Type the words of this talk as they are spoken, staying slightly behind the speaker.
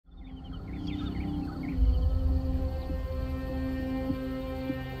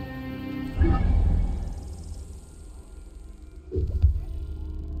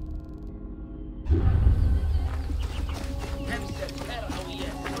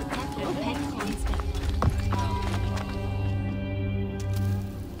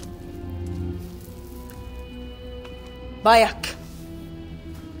Bayak.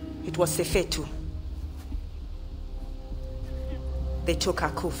 It was Sefetu. They took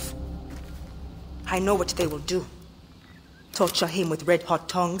Akuf. I know what they will do. Torture him with red-hot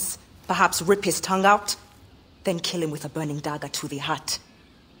tongues, perhaps rip his tongue out, then kill him with a burning dagger to the heart.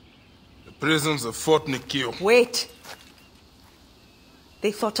 The prisons of Fort Nikio. Wait!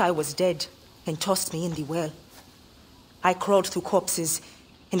 They thought I was dead and tossed me in the well. I crawled through corpses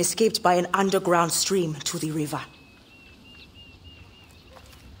and escaped by an underground stream to the river.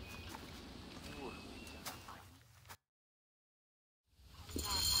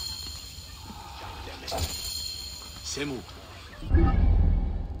 Semu.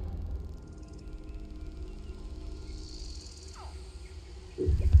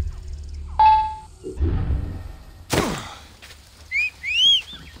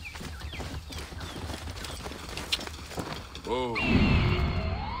 Whoa.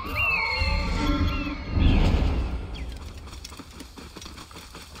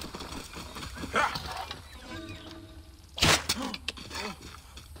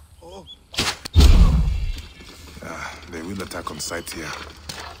 They will attack on sight here.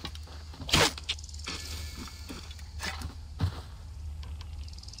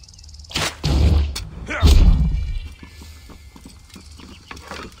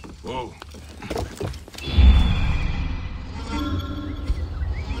 Whoa.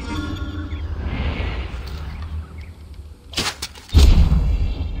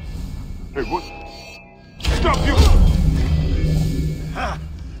 Hey, what? Stop you! Ha!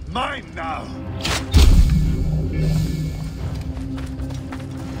 Mine now!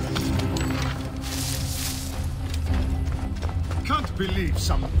 Can't believe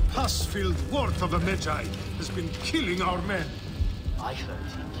some pus-filled wart of a Magi has been killing our men. I heard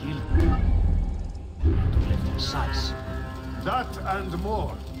he killed me. To left him size. That and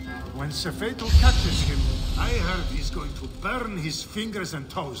more. When Sefetu catches him, I heard he's going to burn his fingers and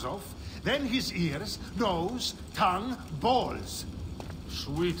toes off, then his ears, nose, tongue, balls.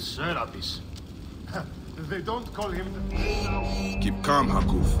 Sweet Serapis. They don't call him... Keep calm,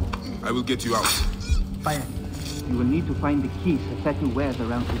 Hakuf. I will get you out. Bayak, you will need to find the key Sefetu wears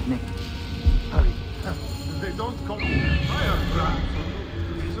around his neck. Hurry. They don't call him Firebrand for no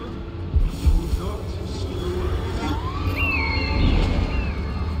reason. Do not screw.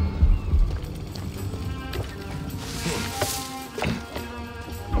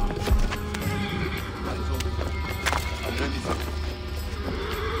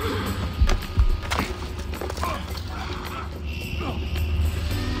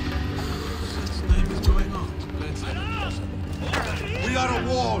 We are a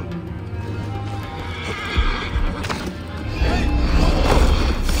wall.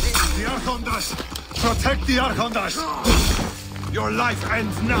 The Archondas! Protect the Archondas! Your life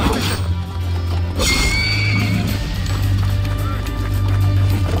ends now!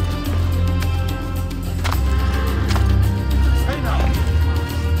 Stay now!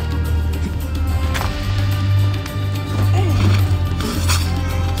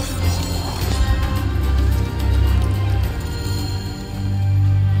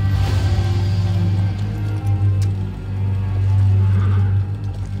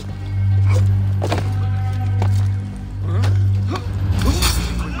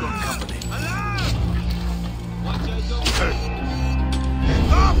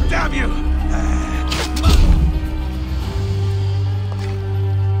 Damn you!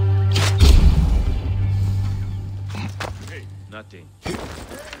 Nothing.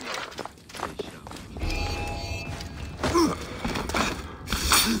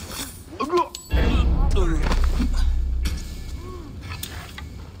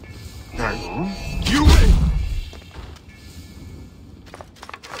 You!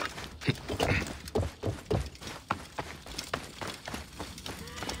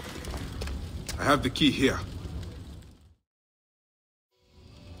 I have the key here.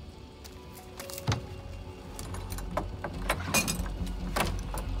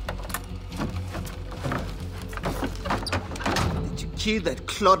 Did you kill that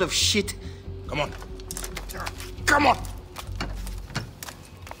clod of shit? Come on. Come on!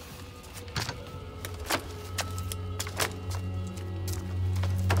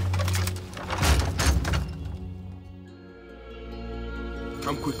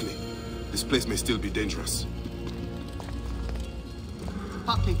 Come quickly. This place may still be dangerous.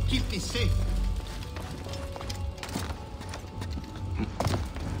 Papi, keep me safe.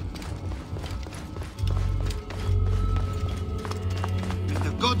 May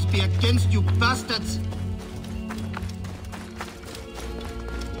the gods be against you, bastards!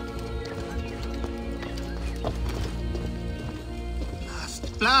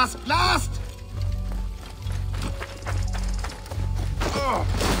 Blast! Blast! Blast!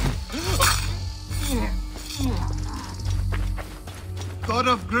 God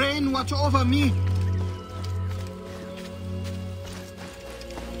of grain, watch over me.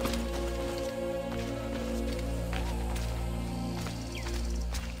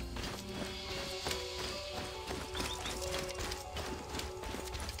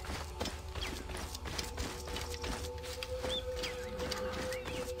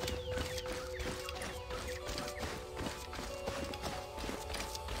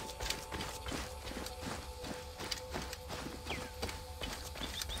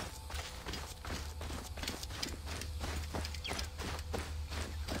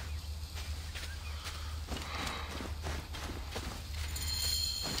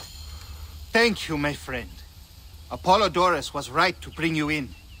 Thank you, my friend. Apollodorus was right to bring you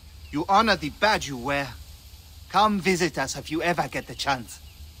in. You honor the badge you wear. Come visit us if you ever get the chance.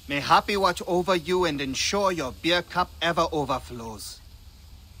 May Happy watch over you and ensure your beer cup ever overflows.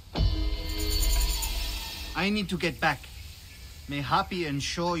 I need to get back. May Happy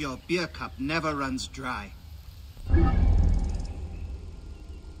ensure your beer cup never runs dry.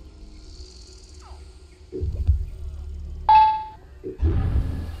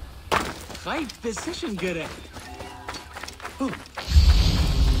 Right position gerecht.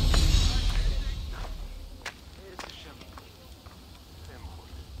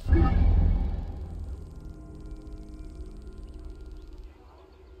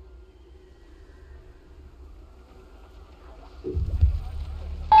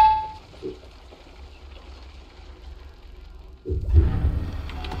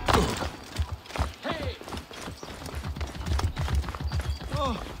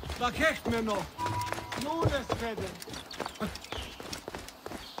 Wat hecht me nog? Nun is verder.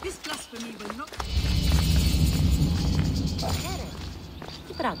 This blasphemy will not...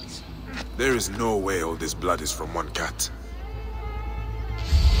 There is no way all this blood is from one cat.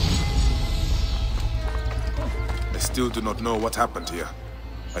 I still do not know what happened here.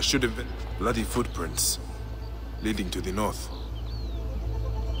 I should have been... Bloody footprints leading to the north.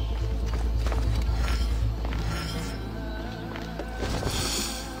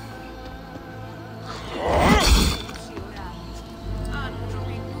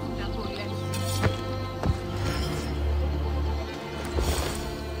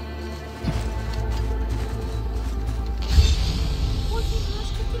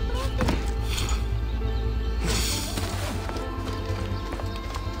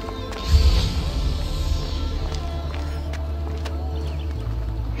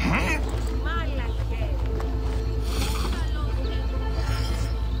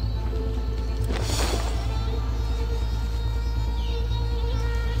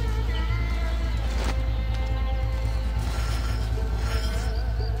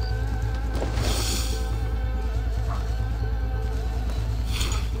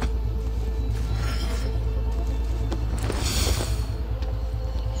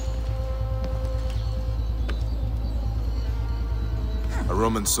 A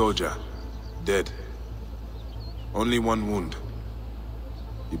Roman soldier, dead. Only one wound.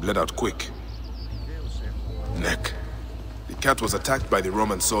 He bled out quick. Neck. The cat was attacked by the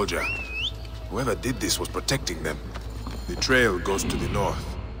Roman soldier. Whoever did this was protecting them. The trail goes to the north.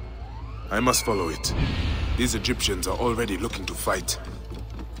 I must follow it. These Egyptians are already looking to fight.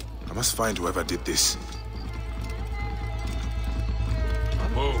 I must find whoever did this.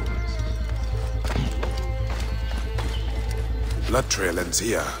 Whoa. The blood trail ends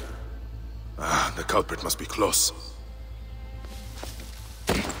here. Ah, the culprit must be close.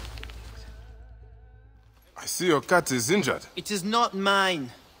 I see your cat is injured. It is not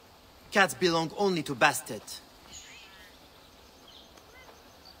mine. Cats belong only to Bastard.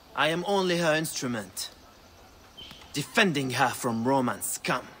 I am only her instrument. Defending her from Roman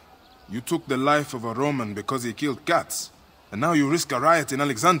scum. You took the life of a Roman because he killed cats. And now you risk a riot in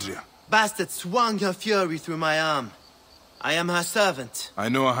Alexandria. Bastard swung her fury through my arm. I am her servant. I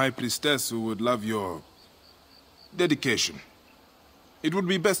know a high priestess who would love your... dedication. It would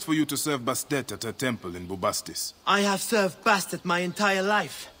be best for you to serve Bastet at her temple in Bubastis. I have served Bastet my entire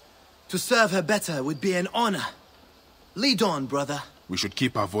life. To serve her better would be an honor. Lead on, brother. We should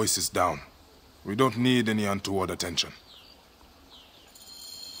keep our voices down. We don't need any untoward attention.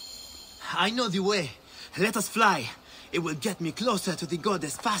 I know the way. Let us fly. It will get me closer to the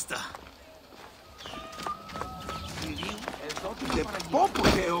goddess faster.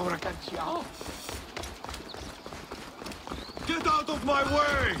 Get out of my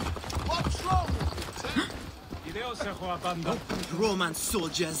way! What's wrong? Roman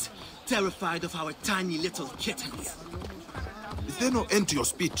soldiers, terrified of our tiny little kittens. Is there no end to your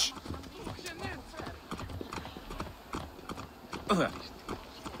speech?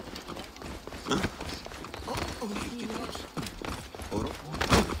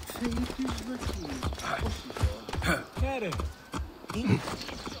 Look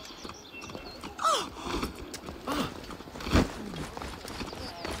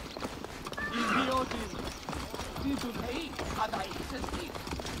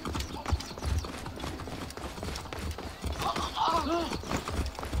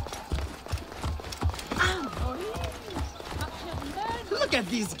at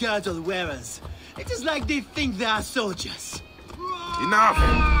these girdle wearers. It is like they think they are soldiers. Enough!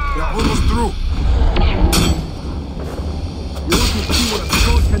 We are almost through. You want to see what a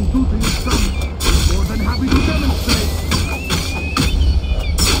sword can do to your son? More than happy to demonstrate.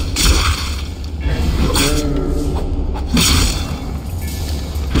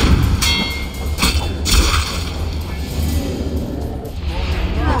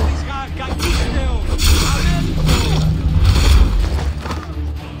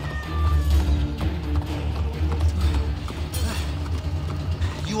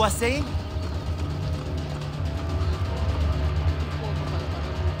 You are saying?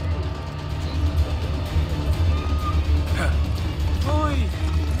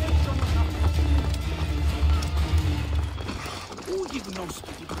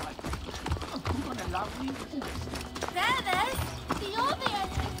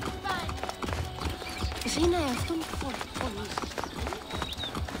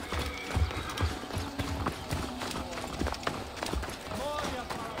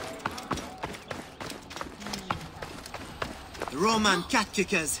 Roman cat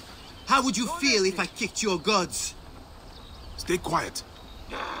kickers. How would you feel if I kicked your gods? Stay quiet.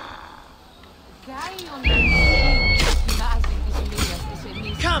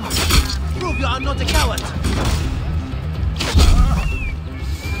 Come! Prove you are not a coward!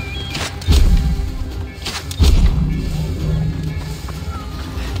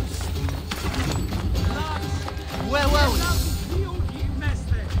 Where were we?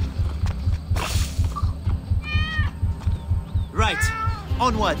 Right.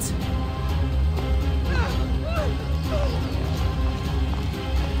 Onwards.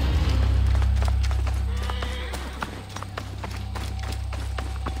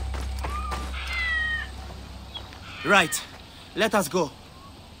 Right. Let us go.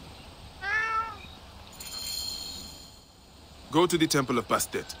 Go to the Temple of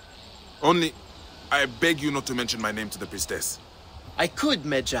Bastet. Only, I beg you not to mention my name to the priestess. I could,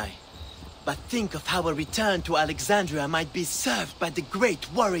 Medjay. But think of how a return to Alexandria might be served by the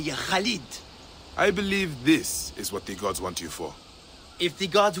great warrior Khalid. I believe this is what the gods want you for. If the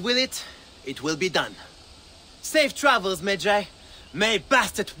gods will it, it will be done. Safe travels, Medjay. May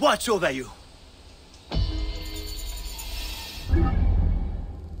Bastet watch over you.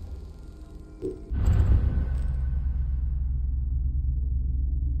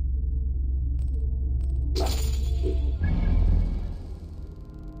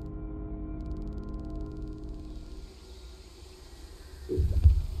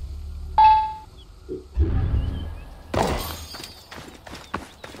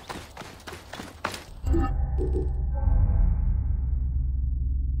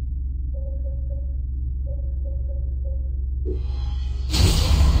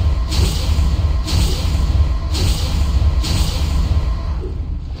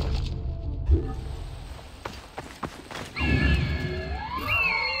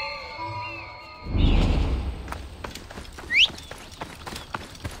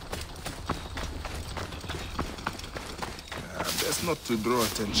 Not to draw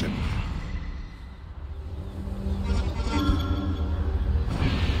attention.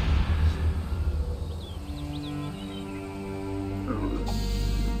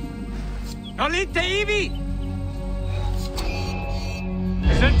 Nolite ivi!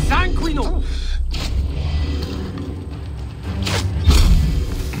 Sed sanguino!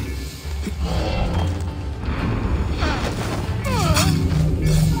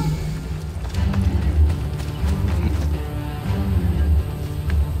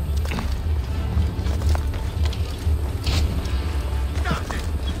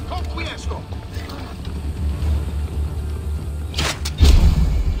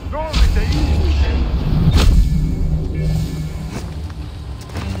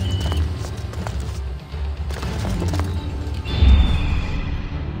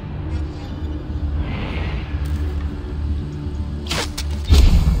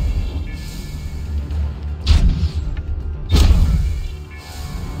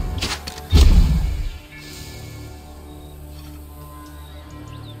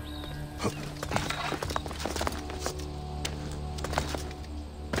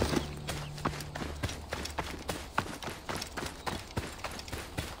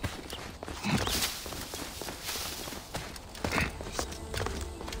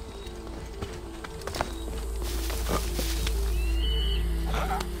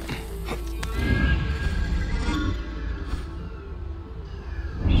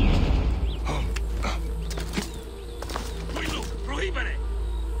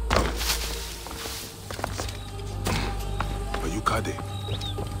 Cade.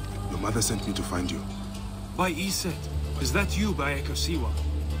 Your mother sent me to find you. By Iset, is that you, Bayek of Siwa?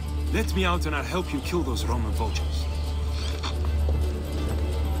 Let me out and I'll help you kill those Roman vultures.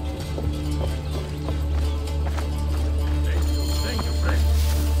 Thank you, friend.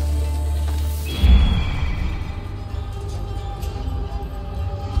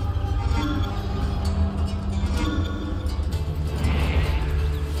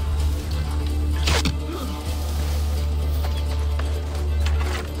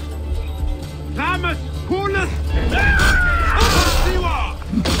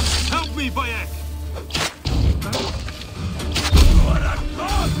 Help me, Bayek!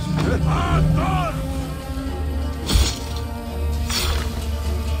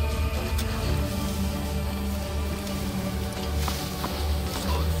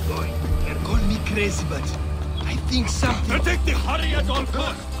 Call me crazy, but I think something... Protect the hurry at all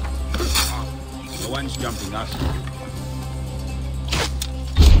costs! No one's jumping us.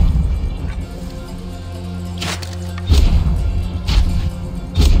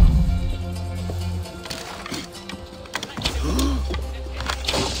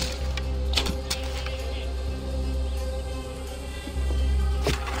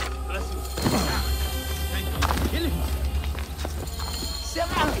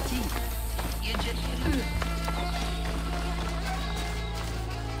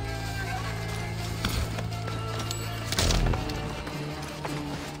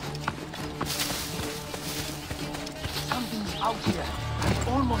 Something's out here. I'm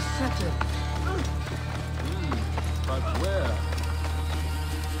almost certain. But where?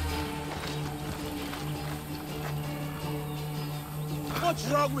 What's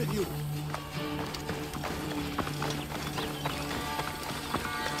wrong with you?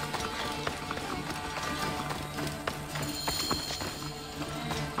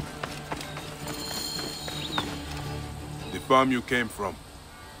 The farm you came from.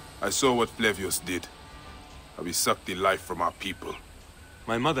 I saw what Flavius did. How he sucked the life from our people.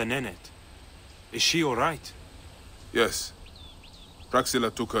 My mother, Nenet. Is she all right? Yes.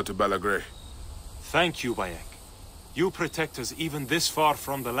 Praxilla took her to Balagray. Thank you, Bayek. You protect us even this far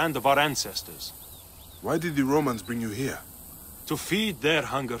from the land of our ancestors. Why did the Romans bring you here? To feed their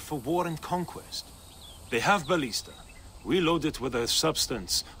hunger for war and conquest. They have ballista. We load it with a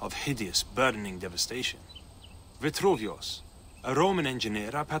substance of hideous, burning devastation. Vitruvius, a Roman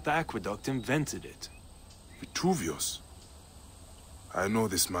engineer up at the aqueduct, invented it. Vitruvius? I know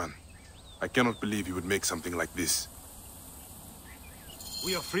this man. I cannot believe he would make something like this.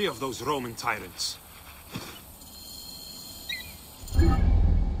 We are free of those Roman tyrants.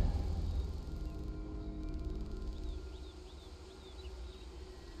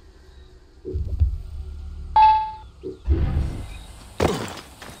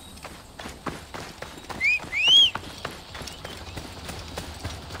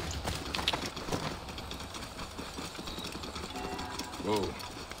 Whoa.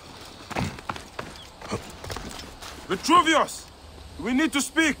 Vitruvius! We need to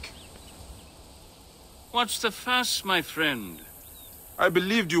speak! What's the fuss, my friend? I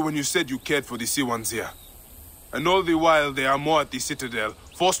believed you when you said you cared for the Siwans here. And all the while they are more at the Citadel,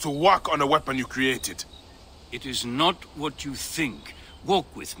 forced to work on a weapon you created. It is not what you think.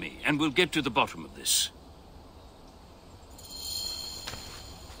 Walk with me, and we'll get to the bottom of this.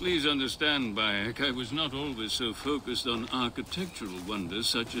 Please understand, Bayek, I was not always so focused on architectural wonders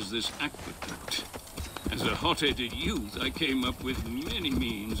such as this aqueduct. As a hot-headed youth, I came up with many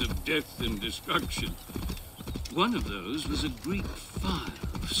means of death and destruction. One of those was a Greek fire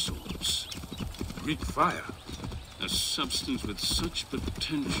of sorts. Greek fire? A substance with such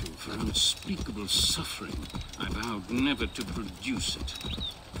potential for unspeakable suffering, I vowed never to produce it.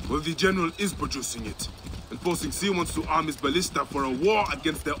 Well, the General is producing it, and forcing Siwans to arm his ballista for a war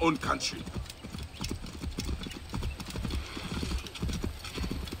against their own country.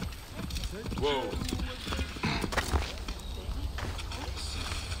 Whoa.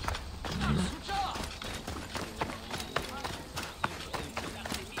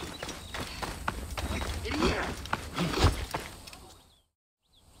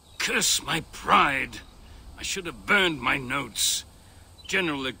 Curse my pride! I should have burned my notes.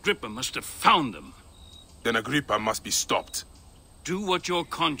 General Agrippa must have found them. Then Agrippa must be stopped. Do what your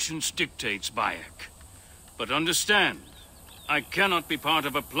conscience dictates, Bayek. But understand, I cannot be part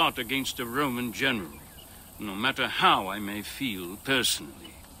of a plot against a Roman general, no matter how I may feel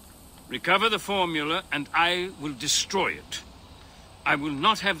personally. Recover the formula, and I will destroy it. I will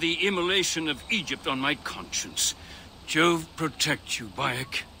not have the immolation of Egypt on my conscience. Jove protect you,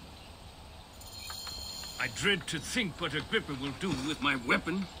 Bayek. I dread to think what Agrippa will do with my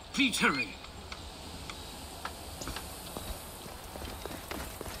weapon. Please hurry.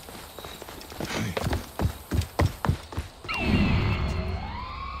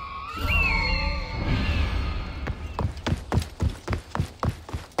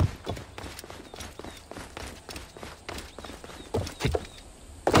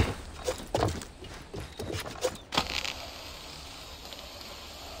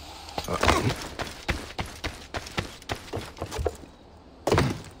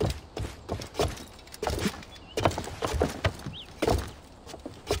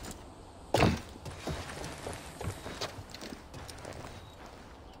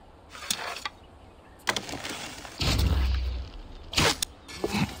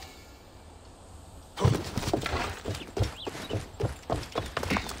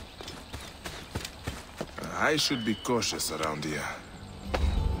 I should be cautious around here.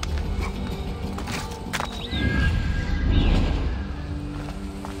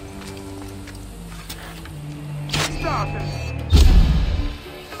 Stop it!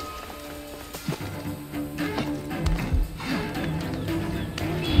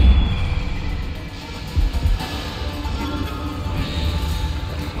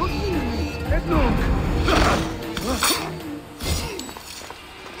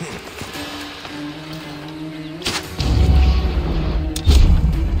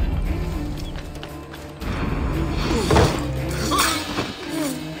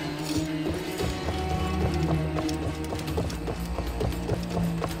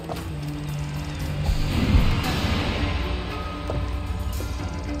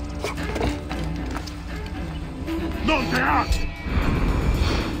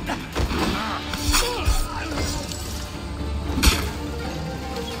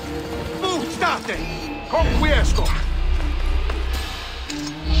 Conquiesco!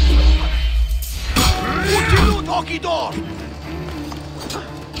 Utilut Okidor!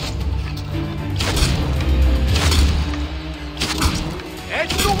 Et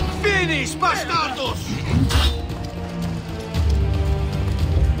nunc finis, bastardos!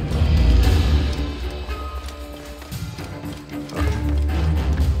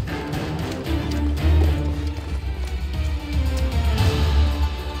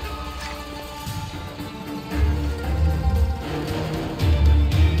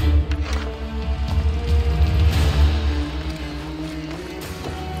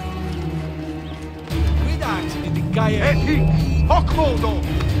 Et hic, hoc modo!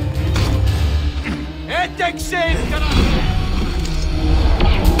 Et exen,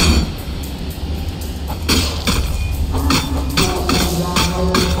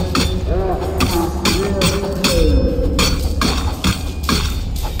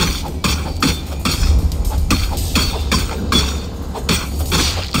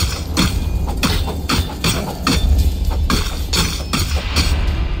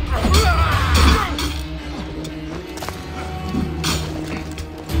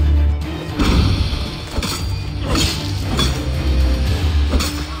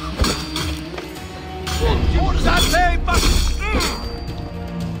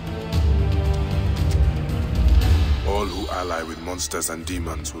 All who ally with monsters and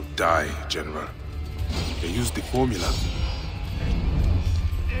demons will die, General. They use the formula.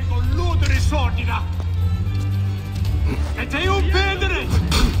 Ego luderis ordina! Et eum pedere!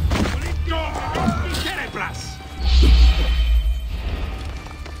 Cerebras!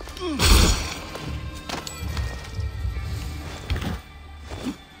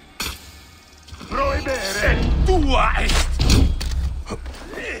 Prohibere! Et tua est!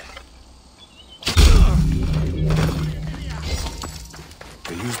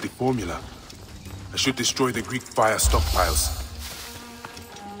 They use the formula. I should destroy the Greek fire stockpiles.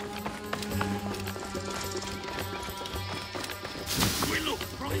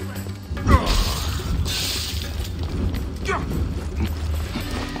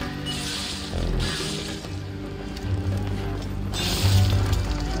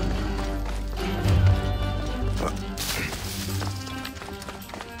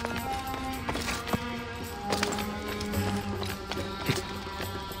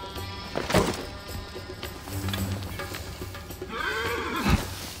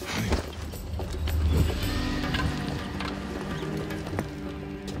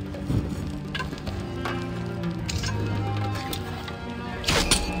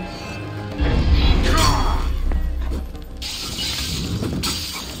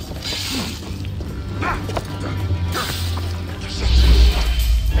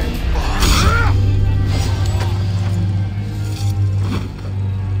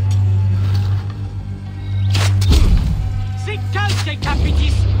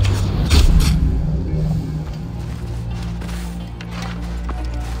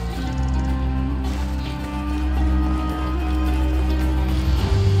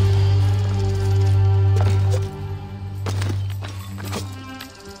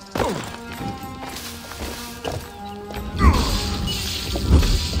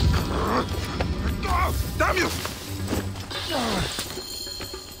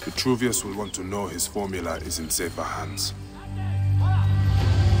 Vitruvius will want to know his formula is in safer hands.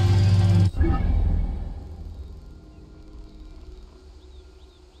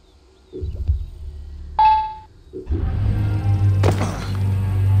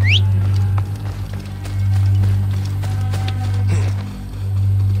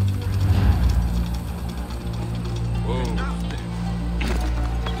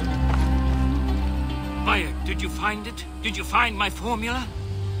 Bayek, did you find it? Did you find my formula?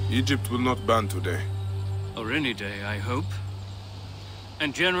 Egypt will not ban today. Or any day, I hope.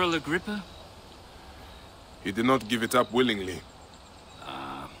 And General Agrippa? He did not give it up willingly.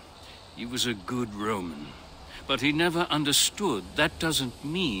 He was a good Roman. But he never understood that doesn't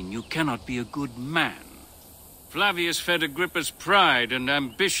mean you cannot be a good man. Flavius fed Agrippa's pride and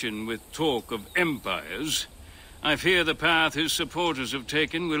ambition with talk of empires. I fear the path his supporters have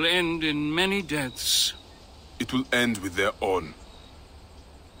taken will end in many deaths. It will end with their own.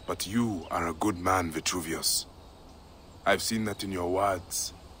 But you are a good man, Vitruvius. I've seen that in your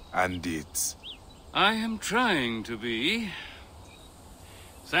words and deeds. I am trying to be.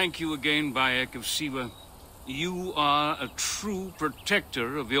 Thank you again, Bayek of Siwa. You are a true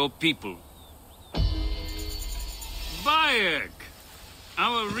protector of your people. Bayek!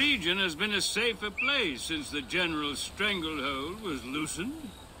 Our region has been a safer place since the General's stranglehold was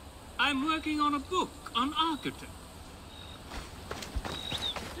loosened. I'm working on a book on architecture.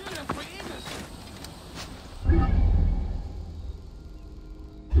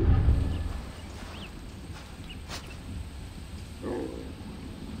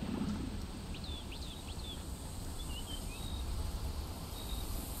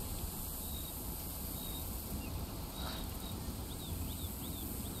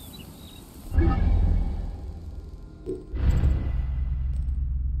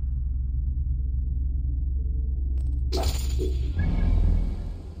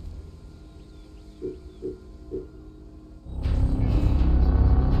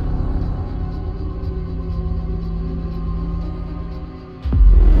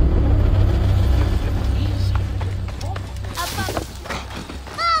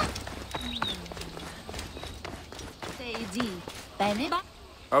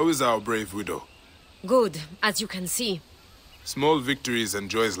 How is our brave widow? Good, as you can see. Small victories and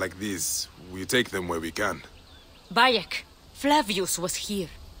joys like these, we take them where we can. Bayek, Flavius was here.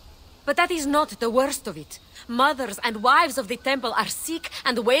 But that is not the worst of it. Mothers and wives of the temple are sick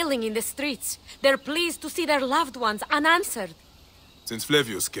and wailing in the streets. They're pleased to see their loved ones unanswered. Since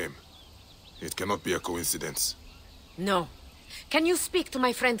Flavius came, it cannot be a coincidence. No. Can you speak to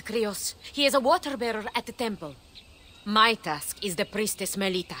my friend Krios? He is a water-bearer at the temple. My task is the priestess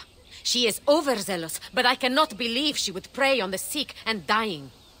Melita. She is overzealous, but I cannot believe she would prey on the sick and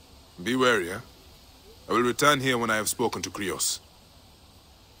dying. Be wary, eh? I will return here when I have spoken to Krios.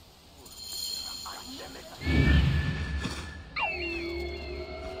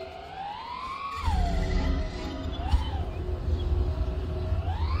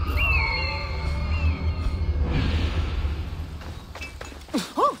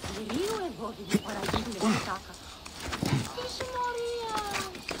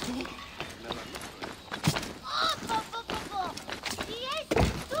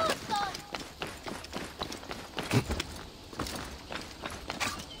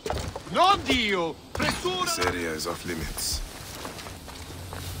 This area is off limits.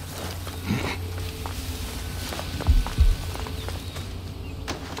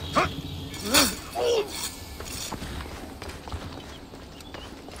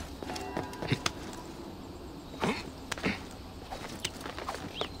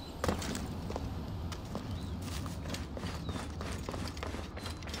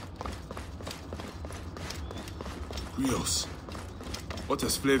 Krios, what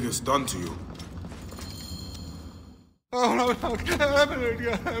has Flavius done to you?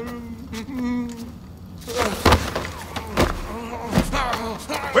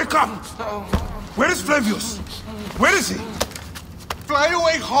 Wake up! Where is Flavius? Where is he? Fly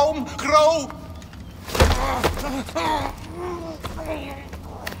away home, crow!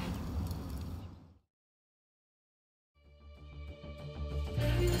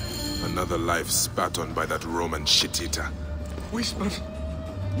 Another life spat on by that Roman shit-eater. Whispers!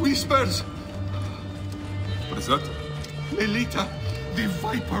 Whispers! What is that? Melita, the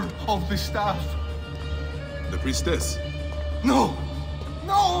Viper of the Staff. The priestess? No!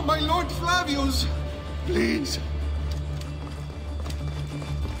 No, my Lord Flavius! Please!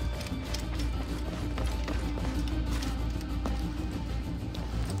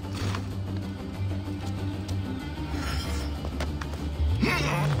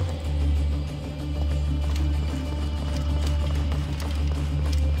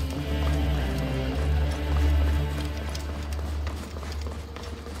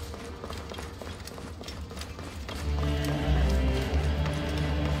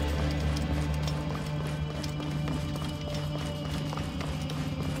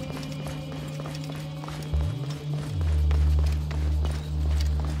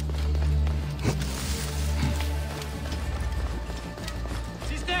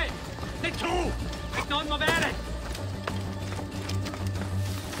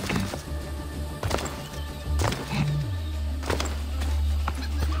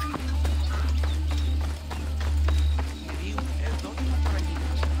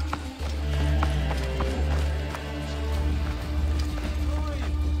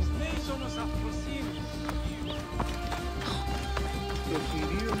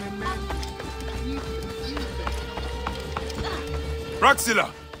 Praxilla!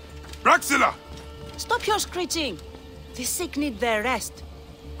 Praxilla! Stop your screeching! The sick need their rest.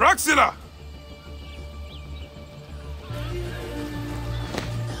 Praxilla!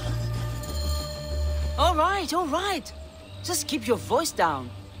 All right. Just keep your voice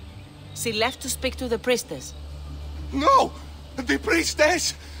down. She left to speak to the priestess. No! The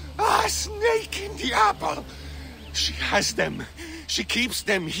priestess! A snake in the apple! She has them. She keeps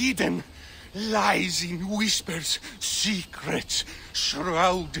them hidden. Lies in whispers, secrets,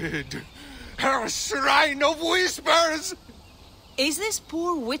 shrouded. Her shrine of whispers! Is this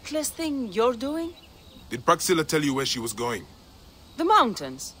poor witless thing you're doing? Did Praxilla tell you where she was going? The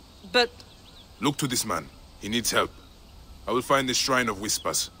mountains. But... Look to this man. He needs help. I will find the Shrine of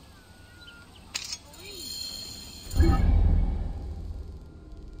Whispers.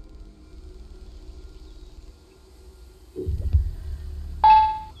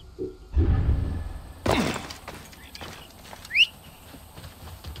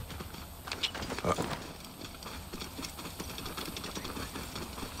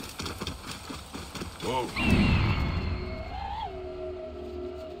 Whoa.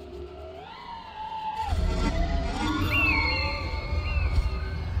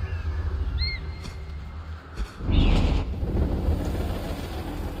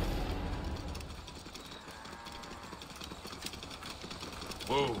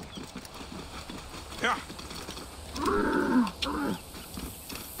 Whoa. Yeah.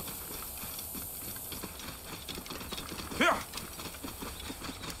 Yeah.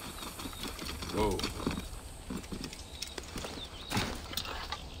 Whoa.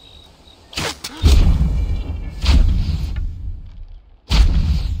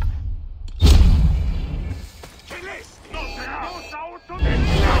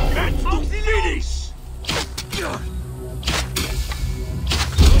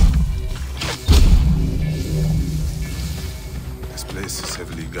 This place is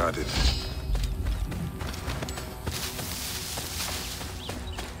heavily guarded.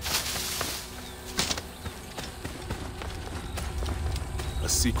 A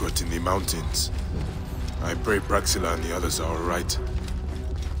secret in the mountains. I pray Praxilla and the others are all right.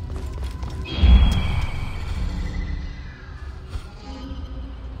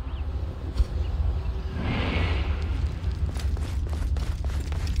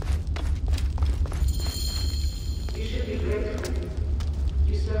 You should be grateful.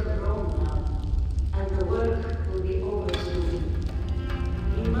 You serve Rome now, and the work will be over soon.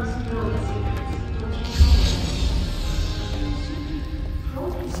 You must know the secrets, don't you know?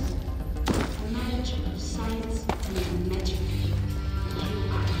 Progress, a marriage of science and magic. You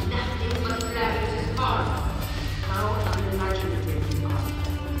are nothing but Clarice's heart. How unimaginative you are.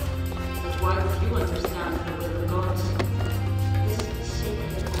 But while few understand the will of the gods, this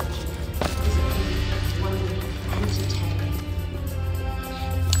sacred object is a thing wondering and to tell.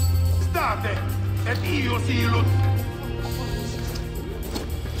 State! Et io silus!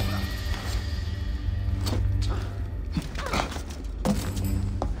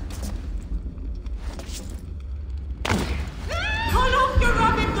 Call off your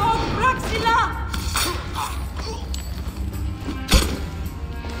rabid dog, Praxilla!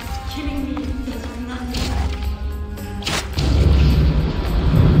 Killing me does nothing.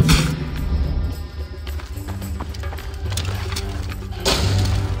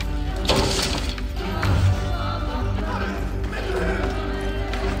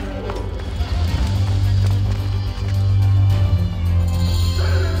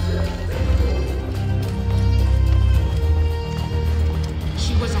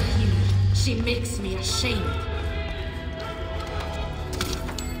 She was a healer. She makes me ashamed.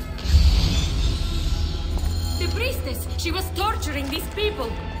 The priestess! She was torturing these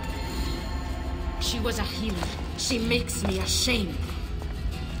people! She was a healer. She makes me ashamed.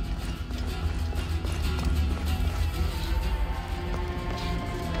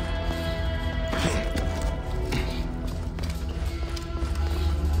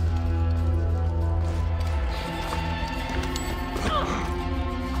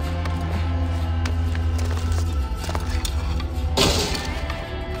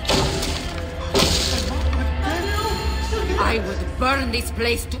 I would burn this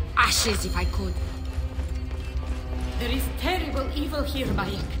place to ashes if I could. There is terrible evil here,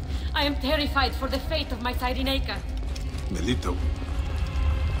 Bayek. I am terrified for the fate of my Cyrenaica. Melita,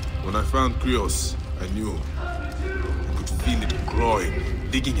 when I found Krios, I knew. I could feel it growing,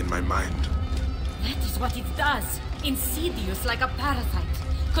 digging in my mind. That is what it does. Insidious like a parasite.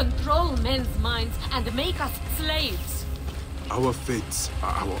 Control men's minds and make us slaves. Our fates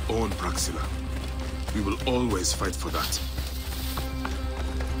are our own, Praxilla. We will always fight for that.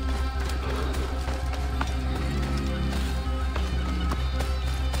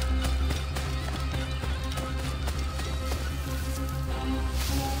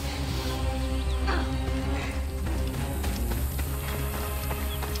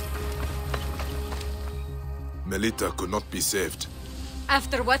 Melita could not be saved.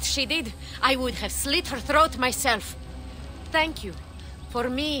 After what she did, I would have slit her throat myself. Thank you. For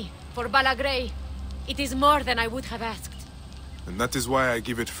me, for Balagrey. It is more than I would have asked. And that is why I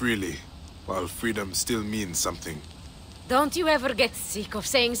give it freely, while freedom still means something. Don't you ever get sick of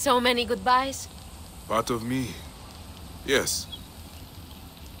saying so many goodbyes? Part of me? Yes.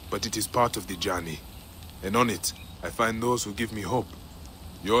 But it is part of the journey. And on it, I find those who give me hope.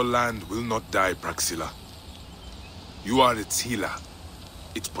 Your land will not die, Praxilla. You are its healer,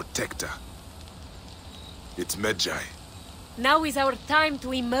 its protector, its Medjay. Now is our time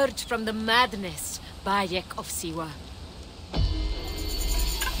to emerge from the madness, Bayek of Siwa.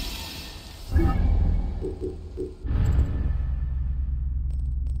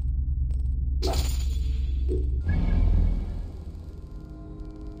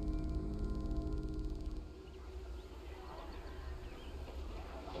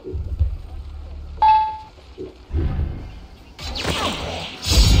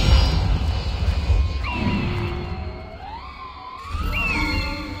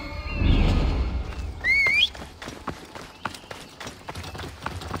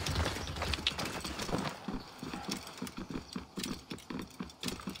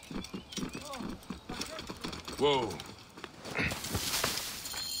 Whoa.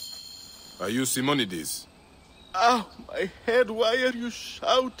 Are you Simonides? Ow, my head, why are you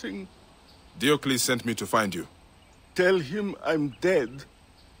shouting? Diocles sent me to find you. Tell him I'm dead.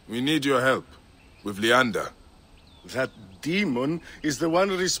 We need your help. With Leander. That demon is the one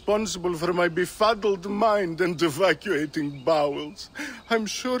responsible for my befuddled mind and evacuating bowels. I'm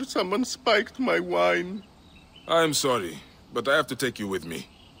sure someone spiked my wine. I'm sorry, but I have to take you with me.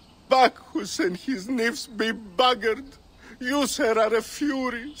 Bacchus and his nymphs be buggered. You, sir, are a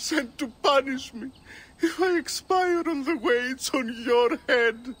fury, sent to punish me. If I expire on the way, it's on your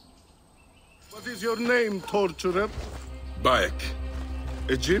head. What is your name, torturer? Bayek.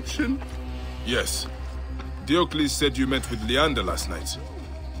 Egyptian? Yes. Diocles said you met with Leander last night.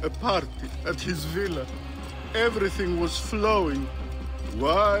 A party at his villa. Everything was flowing.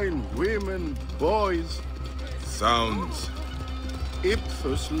 Wine, women, boys. Sounds.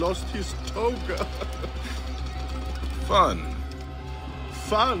 Iphthus lost his toga. Fun.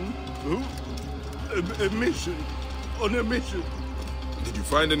 Fun? Who? A mission. On a mission. Did you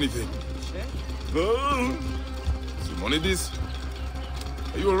find anything? Oh. Simonides?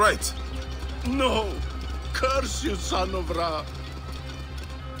 Are you alright? No. Curse you, son of Ra.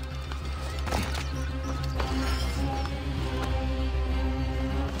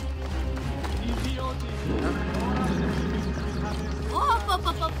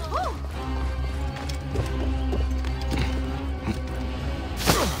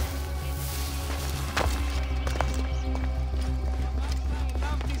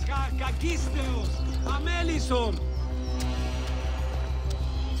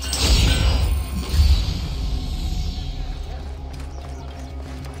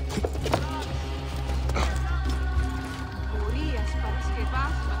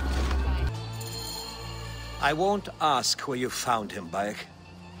 I won't ask where you found him, Bayek.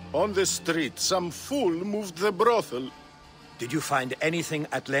 On the street, some fool moved the brothel. Did you find anything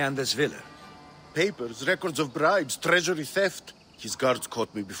at Leander's villa? Papers, records of bribes, treasury theft. His guards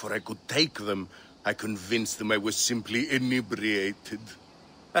caught me before I could take them. I convinced them I was simply inebriated.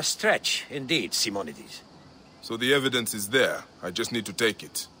 A stretch, indeed, Simonides. So the evidence is there. I just need to take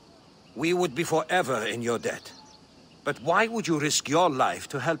it. We would be forever in your debt. But why would you risk your life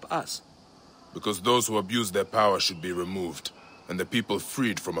to help us? Because those who abuse their power should be removed, and the people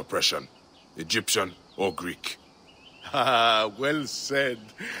freed from oppression, Egyptian or Greek. Ah, well said.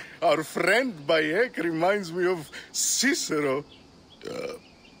 Our friend Bayek reminds me of Cicero.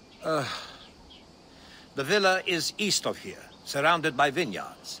 The villa is east of here, surrounded by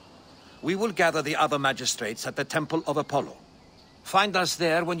vineyards. We will gather the other magistrates at the Temple of Apollo. Find us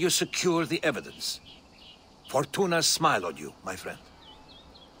there when you secure the evidence. Fortuna smile on you, my friend.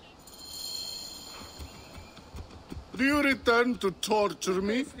 Do you return to torture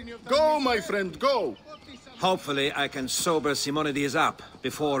me? Go, my friend, go! Hopefully I can sober Simonides up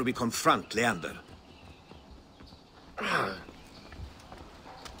before we confront Leander.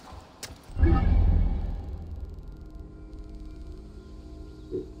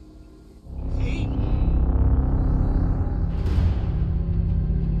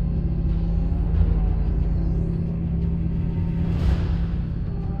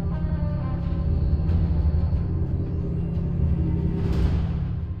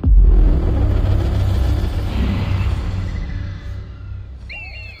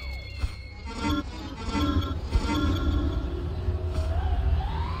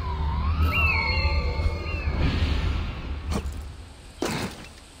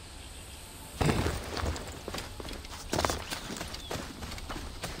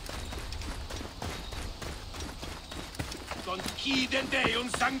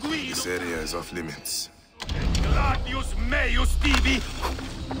 This area is off limits. Gladius meus tibi!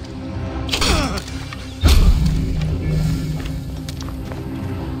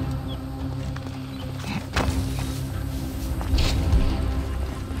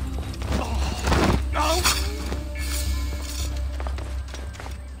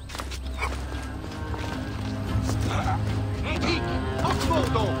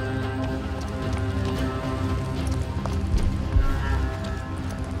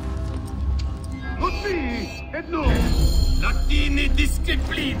 Latini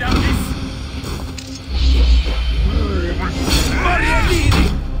disciplinavis! Marialini!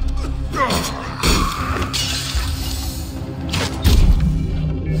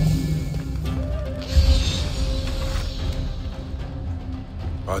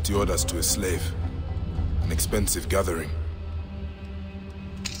 Party orders to a slave. An expensive gathering.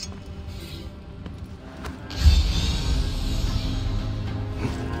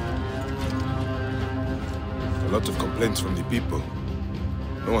 A lot of complaints from the people.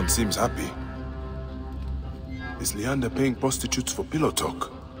 No one seems happy. Is Leander paying prostitutes for pillow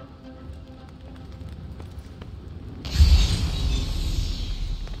talk?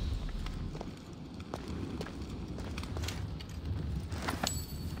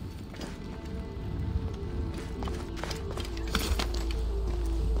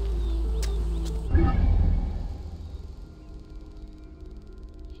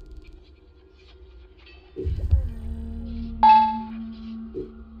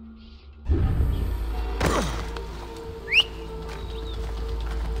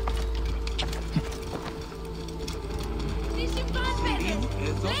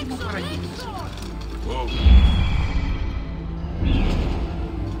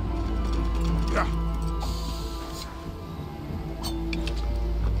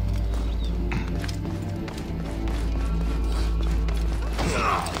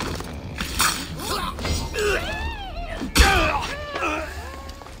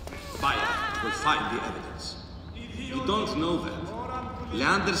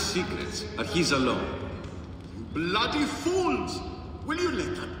 Secrets are his alone. Bloody fools! Will you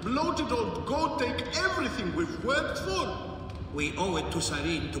let that bloated old goat take everything we've worked for? We owe it to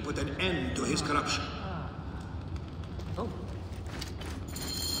Cyrene to put an end to his corruption.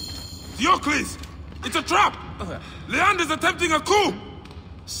 Diocles! It's a trap! Leander's attempting a coup!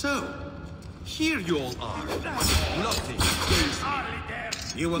 So, here you all are. Nothing scares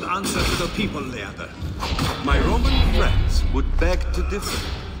me. You will answer to the people, Leander. My Roman friends would beg to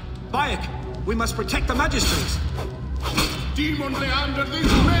differ. Bayek, we must protect the magistrates. Demon Leander,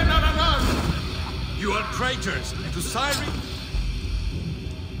 these men are an us! You are traitors to Cyrene.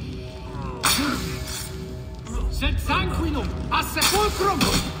 Sed sanguinum a sepulchrum!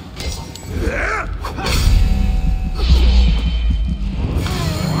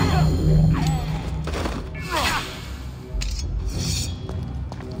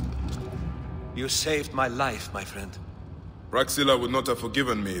 You saved my life, my friend. Praxilla would not have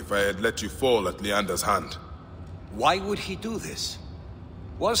forgiven me if I had let you fall at Leander's hand. Why would he do this?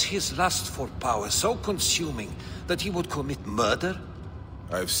 Was his lust for power so consuming that he would commit murder?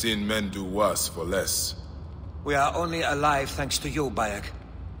 I've seen men do worse for less. We are only alive thanks to you, Bayek.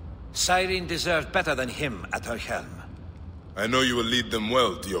 Cyrene deserved better than him at her helm. I know you will lead them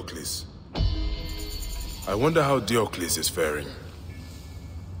well, Diocles. I wonder how Diocles is faring.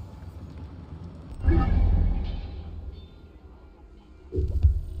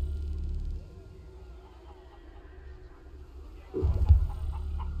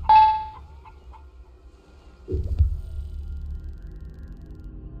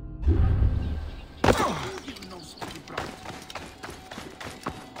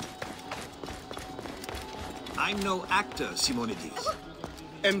 I'm no actor, Simonides.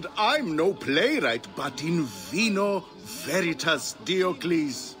 And I'm no playwright, but in vino veritas,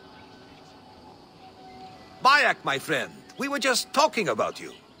 Diocles. Bayek, my friend, we were just talking about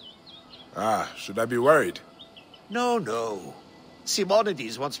you. Ah, should I be worried? No, no.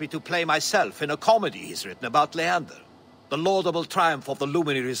 Simonides wants me to play myself in a comedy he's written about Leander. The laudable triumph of the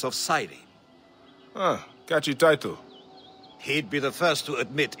luminaries of Cyrene. Ah, catchy title. He'd be the first to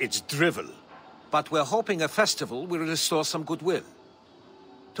admit it's drivel. But we're hoping a festival will restore some goodwill.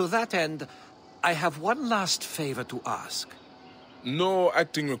 To that end, I have one last favor to ask. No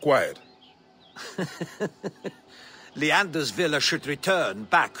acting required. Leander's villa should return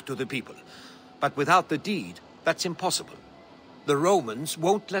back to the people. But without the deed, that's impossible. The Romans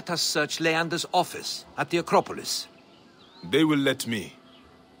won't let us search Leander's office at the Acropolis. They will let me.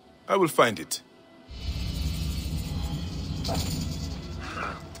 I will find it.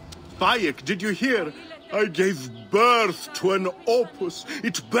 Bayek, did you hear? I gave birth to an opus.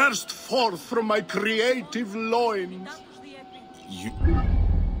 It burst forth from my creative loins.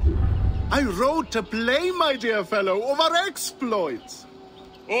 I wrote a play, my dear fellow, of our exploits.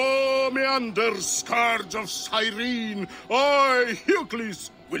 Oh, Meander, scourge of Cyrene, I,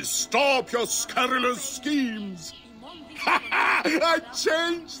 Hercules, will stop your scurrilous schemes. Ha ha! I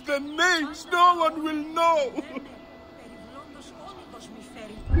changed the names, no one will know.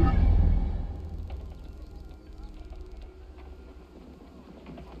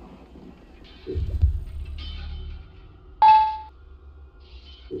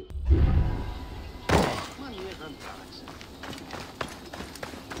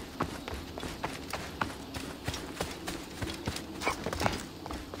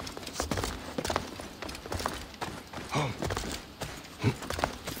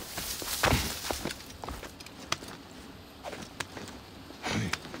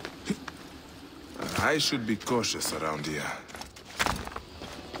 I should be cautious around here.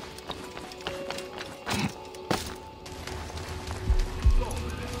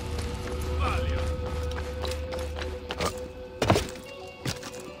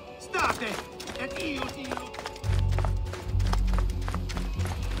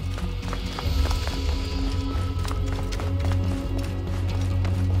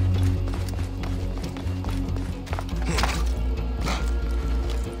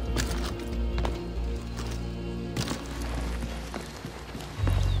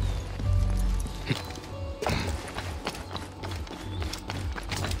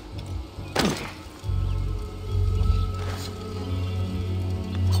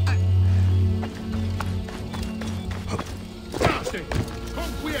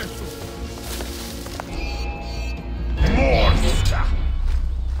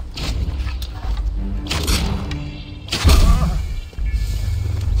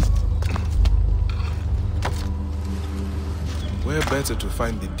 Better to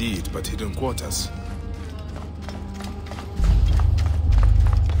find the deed, but hidden quarters.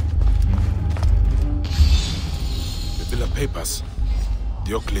 The villa papers.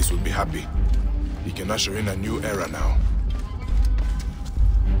 Diocles will be happy. He can usher in a new era now.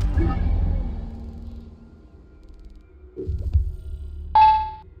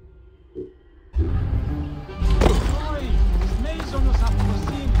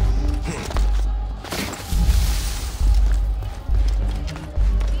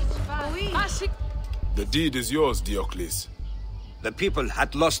 The deed is yours, Diocles. The people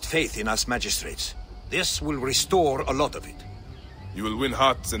had lost faith in us magistrates. This will restore a lot of it. You will win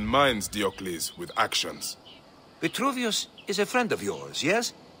hearts and minds, Diocles, with actions. Vitruvius is a friend of yours,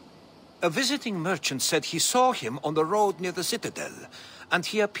 yes? A visiting merchant said he saw him on the road near the citadel, and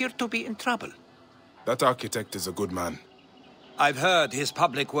he appeared to be in trouble. That architect is a good man. I've heard his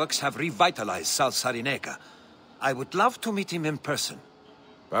public works have revitalized South Cyrenaica. I would love to meet him in person.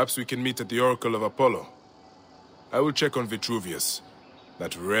 Perhaps we can meet at the Oracle of Apollo. I will check on Vitruvius,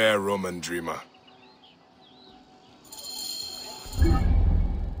 that rare Roman dreamer.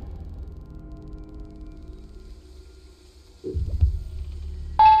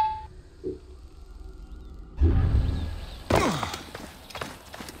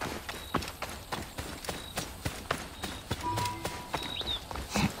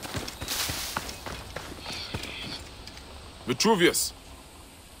 Vitruvius!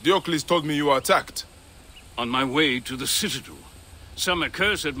 Diocles told me you were attacked. On my way to the citadel, some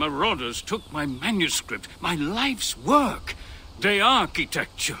accursed marauders took my manuscript, my life's work, the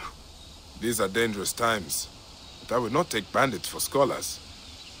architecture. These are dangerous times, but I would not take bandits for scholars.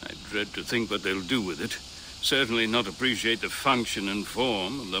 I dread to think what they'll do with it. Certainly not appreciate the function and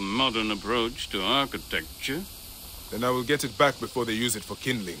form of the modern approach to architecture. Then I will get it back before they use it for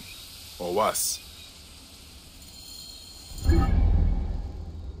kindling, or worse.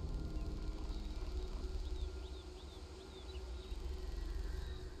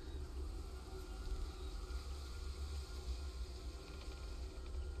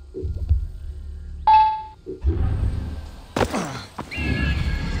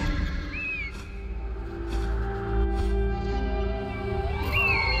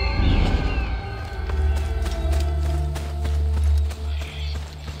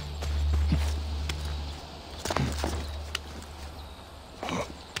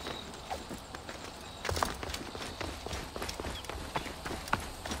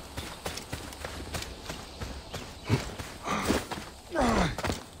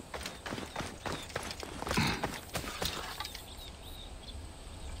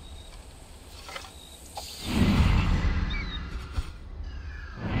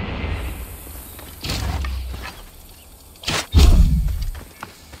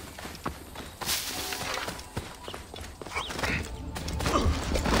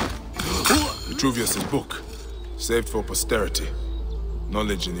 Vitruvius' book, saved for posterity.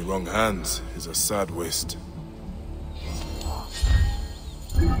 Knowledge in the wrong hands is a sad waste.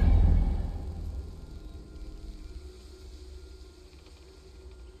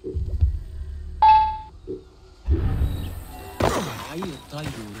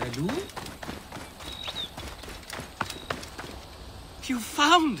 You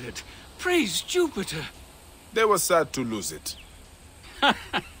found it! Praise Jupiter! They were sad to lose it.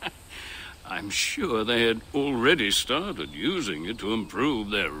 I'm sure they had already started using it to improve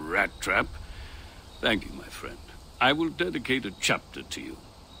their rat trap. Thank you, my friend. I will dedicate a chapter to you.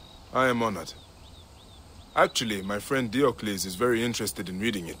 I am honored. Actually, my friend Diocles is very interested in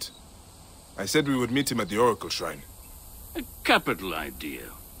reading it. I said we would meet him at the Oracle Shrine. A capital idea.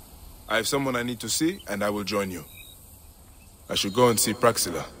 I have someone I need to see, and I will join you. I should go and see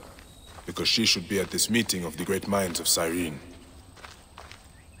Praxilla, because she should be at this meeting of the great minds of Cyrene.